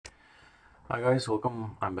Hi guys,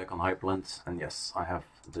 welcome. I'm back on Hyprland, and yes, I have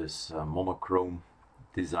this monochrome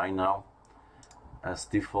design now as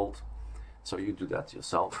default, so you do that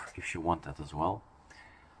yourself if you want that as well.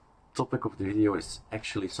 Topic of the video is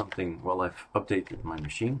actually something, well, I've updated my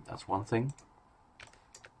machine, that's one thing.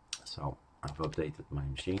 So I've updated my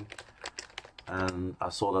machine and I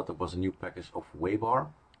saw that there was a new package of WHAT,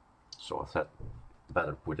 so I thought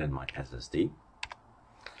better put in my SSD,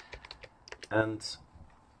 and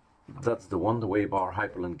that's the one. The WHAT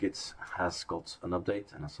Hyprland Git has got an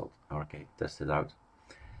update, and I thought, okay, test it out.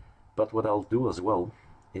 But what I'll do as well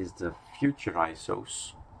is the future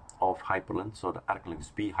ISOs of Hyprland, so the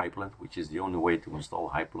ArcoLinux B Hyprland, which is the only way to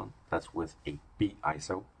install Hyprland. That's with a B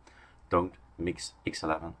ISO. Don't mix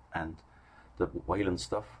X11 and the Wayland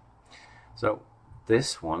stuff. So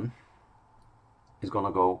this one is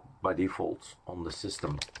gonna go by default on the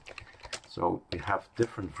system. So we have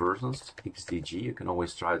different versions. XDG, you can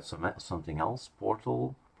always try something else.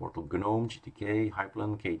 Portal GNOME, GTK,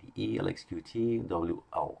 Hyprland, KDE, LXQT,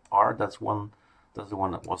 WLR. That's the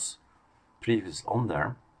one that was previous on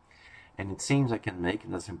there. And it seems I can make,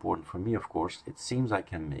 and that's important for me, of course, it seems I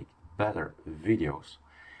can make better videos,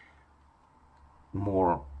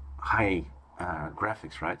 more high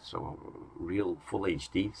graphics, right? So real full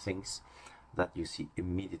HD things that you see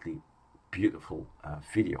immediately. Beautiful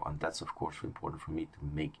video, and that's of course important for me to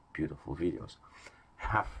make beautiful videos.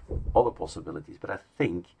 Have other possibilities, but I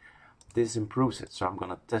think this improves it, so I'm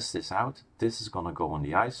gonna test this out. This is gonna go on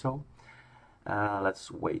the ISO. Let's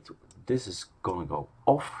wait. This is gonna go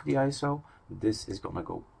off the ISO. This is gonna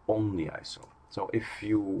go on the ISO. So if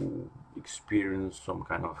you experience some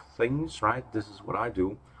kind of things, right, this is what I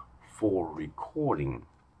do for recording.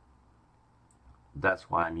 That's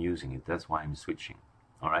why I'm using it. That's why I'm switching.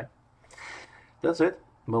 All right. That's it.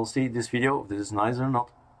 We'll see this video if this is nice or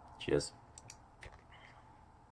not. Cheers.